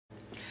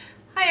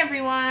Hi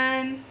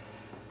everyone.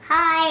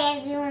 Hi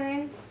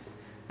everyone.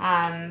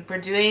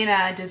 We're doing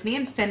a Disney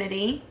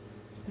Infinity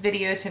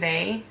video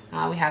today.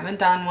 We haven't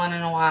done one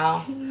in a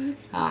while,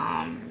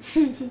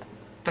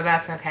 but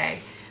that's okay.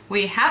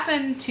 We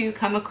happened to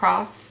come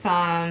across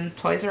some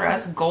Toys R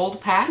Us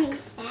gold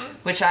packs,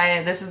 which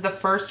this is the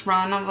first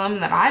run of them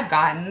that I've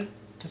gotten.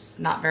 Just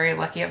not very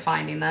lucky at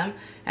finding them.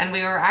 And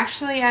we were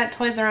actually at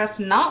Toys R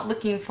Us not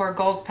looking for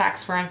gold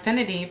packs for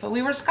Infinity, but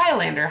we were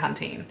Skylander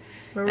hunting.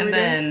 And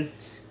then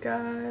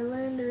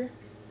Skylander.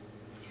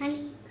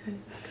 Honey.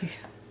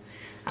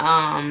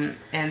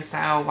 And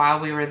so while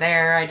we were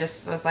there, I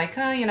just was like,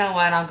 oh, you know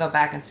what, I'll go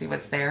back and see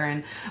what's there.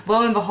 And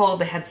lo and behold,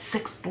 they had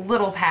 6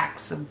 little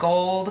packs of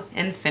gold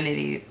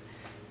Infinity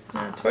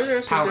Toys R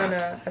Us was doing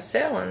power-ups. a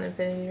sale on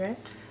Infinity, right?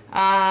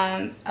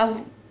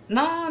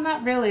 No,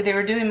 not really. They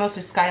were doing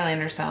mostly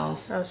Skylander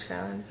sales. Oh,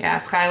 Skylander. Yeah,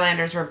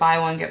 Skylanders were buy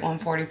one, get one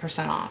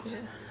 40% off. Yeah.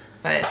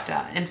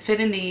 But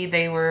Infinity,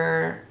 there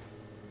were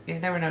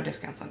no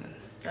discounts on them.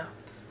 Oh.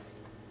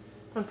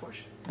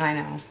 Unfortunate. I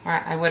know.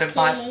 I would have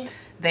bought.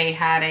 They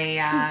had a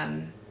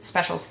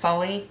special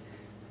Sully,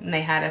 and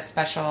they had a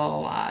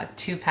special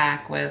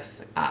 2-pack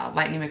with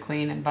Lightning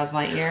McQueen and Buzz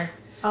Lightyear.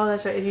 Oh,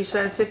 that's right. If you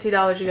spend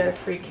 $50, you got a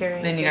free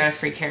carrying Then case. you got a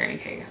free carrying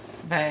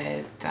case.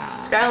 But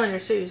Skylander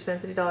too. You spend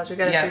 $50. We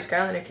got a free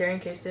Skylander carrying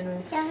case,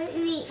 didn't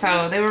we?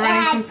 So they were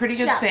running some pretty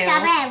good sales.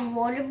 I had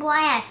Water Boy,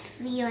 I had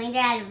Freelander,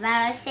 I had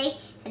Rattlesnake,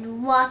 I had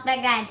Walkback, I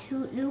had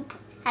Hoot Loop,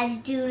 I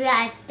had Judah,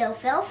 I had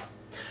Dofilf.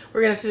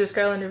 We're gonna have to do a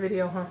Skylander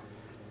video, huh?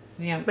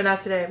 Yeah. But not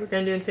today. We're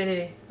gonna do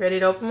Infinity. Ready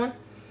to open one?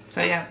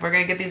 So yeah, we're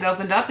gonna get these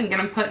opened up and get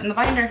them put in the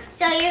binder.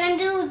 So you're gonna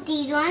do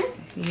these ones?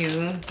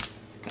 You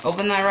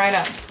open that right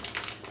up.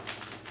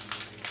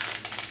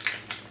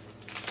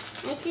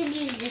 I should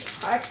use this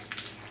part.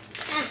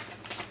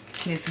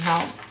 Need some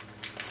help?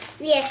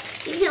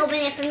 Yes, you can open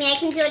it for me. I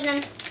can show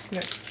them. No.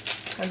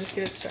 I'll just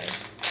get it started.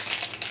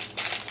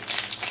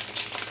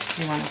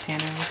 You want a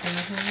pan over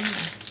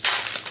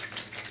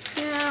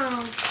here?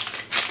 No.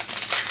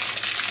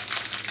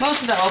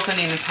 Most of the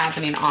opening is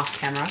happening off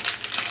camera.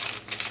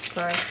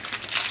 Sorry.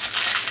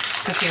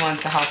 Because he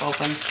wants to help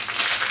open.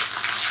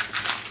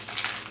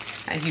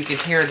 As you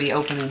could hear the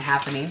opening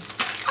happening.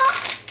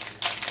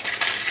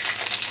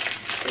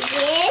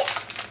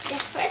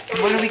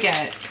 What do we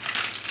get?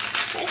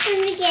 First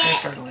one we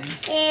get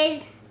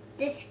is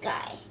this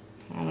guy.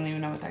 I don't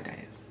even know what that guy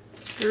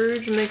is.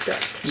 Scrooge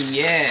McDuck.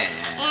 Yeah.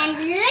 And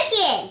look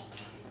it.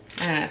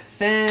 And a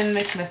Finn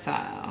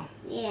McMissile.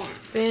 Yeah.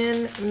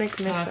 Finn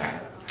McMissile. Okay.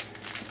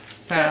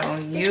 So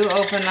you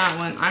open that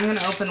one. I'm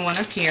gonna open one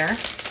up here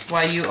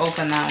while you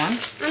open that one.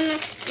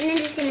 And I'm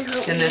just gonna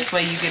open And this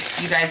way you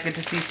guys get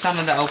to see some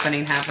of the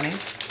opening happening.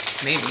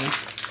 Maybe.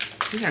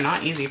 These are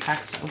not easy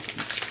packs to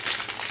open.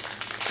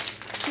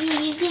 You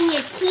using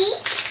your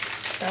teeth?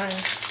 Sorry.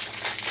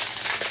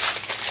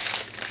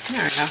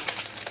 There we go.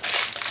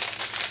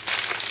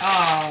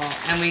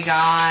 Oh, and we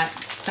got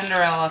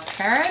Cinderella's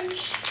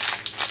Carriage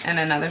and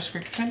another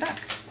Scrooge McDuck.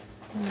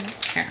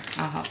 Here,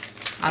 I'll help.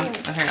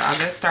 Here, I'll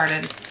get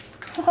started.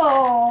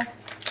 Oh,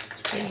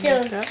 so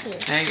McDuck.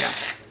 cute. There you go. Got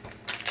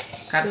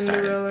started.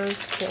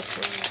 Cinderella's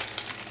Castle.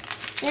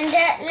 And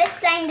let's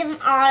line them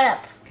all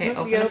up. Okay, Nope,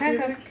 open you the gotta pack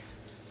open up.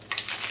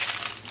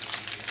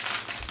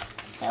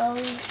 So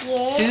we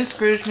get 2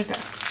 Scrooge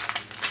McDucks.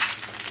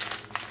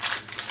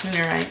 And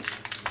you're right.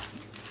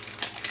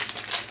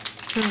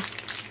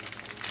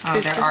 Oh,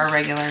 there are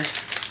regular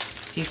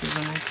pieces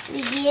in there.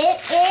 we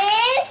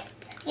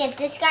get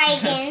this guy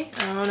again.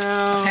 Oh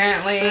no.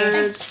 Apparently.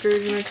 Third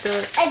Scrooge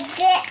McDuck. A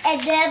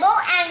double,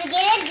 and we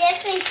get a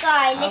different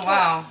guy. Oh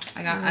wow, I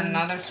got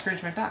another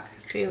Scrooge McDuck.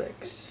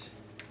 Felix.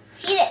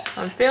 Felix.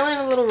 I'm feeling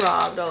a little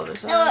robbed all of a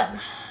sudden.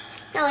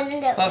 No,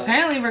 Linda. Well,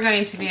 apparently we're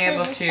going to be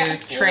able to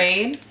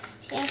trade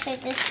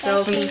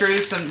Sell some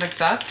Scrooge, some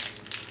McDucks.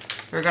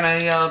 We're going to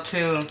be able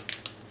to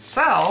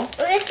sell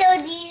We're gonna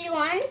sell these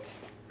ones.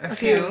 a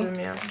few of few them,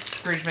 yeah.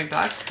 Scrooge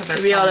McDucks because We'll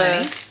there's be so able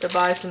many. to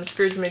buy some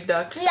Scrooge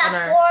McDucks. We have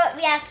on our, four.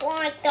 We have 4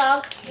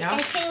 McDucks Yeah.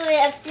 and 2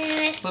 of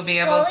Cinnamon. We'll be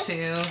able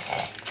to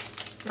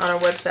on our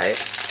website,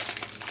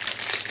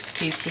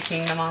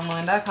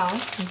 piecethekingdomonline.com.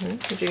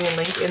 which you can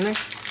link in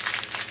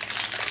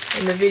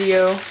the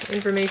video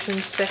information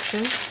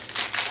section.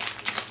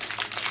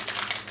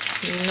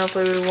 And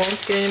hopefully we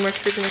won't get any more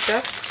Scrooge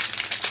McDucks.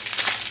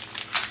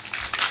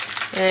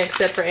 And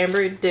except for Amber,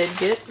 we did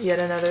get yet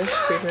another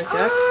Scrooge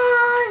McDuck.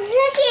 Oh,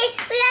 look it!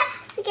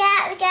 We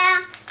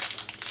got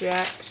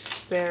Jack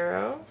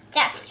Sparrow.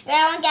 Jack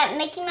Sparrow. We got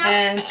Mickey Mouse.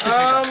 And Scrooge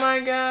Oh McDuck. my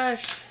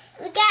gosh.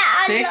 We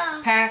got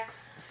 6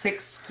 packs,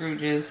 6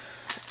 Scrooges.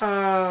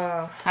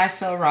 I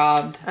feel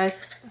robbed.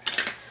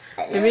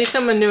 Maybe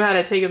someone knew how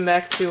to take them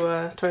back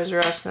to Toys R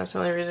Us, and that's the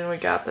only reason we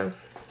got them.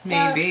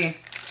 Maybe.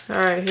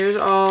 Alright, here's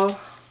all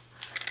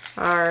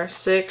our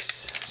 6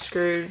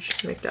 Scrooge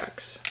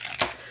McDucks.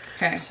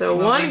 Okay. So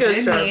well, one we goes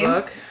did to our need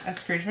book. A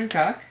Scrooge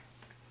McDuck.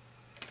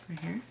 Right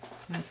here.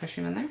 I'm going to push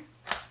him in there.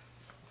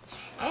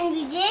 And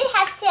we did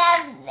have to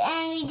have,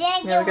 and we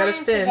didn't Yeah, we get got a one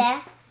for fin.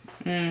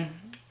 there.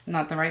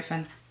 Not the right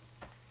fin.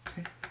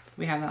 Okay.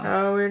 We have that one.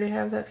 Oh, we already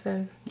have that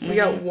fin. We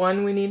got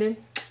one we needed.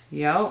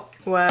 Yep.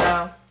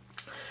 Wow.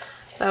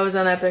 That was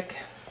unepic.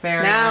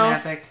 Very Now-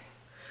 unepic.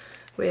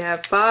 We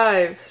have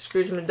 5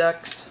 Scrooge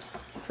McDucks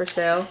for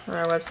sale on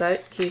our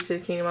website,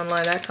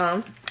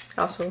 keystotokingdomonline.com.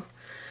 Also,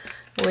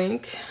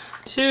 link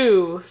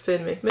to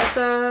Finn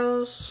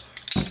McMissiles,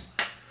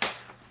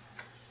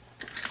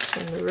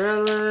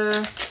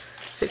 Cinderella,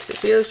 Fix-It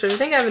Felix. I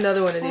think I have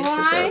another one of these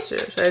for sale too.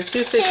 So I have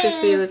 2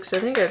 Fix-It Felix. I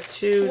think I have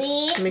 2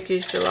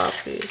 Mickey's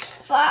Jalopies.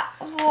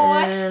 4,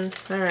 And,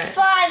 alright.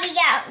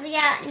 5. We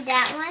got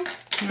that one.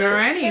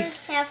 Alrighty.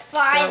 We have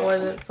That 5.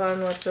 wasn't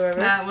fun whatsoever.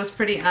 That was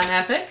pretty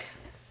unepic.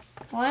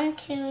 1,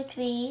 2,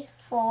 3,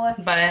 4,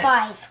 But-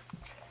 5.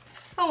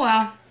 Oh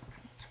well.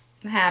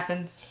 It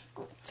happens.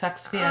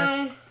 Sucks to be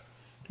us.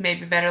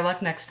 Maybe better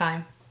luck next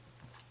time.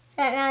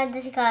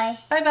 This guy.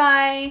 Bye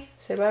bye.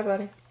 Say bye,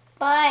 buddy.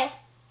 Bye.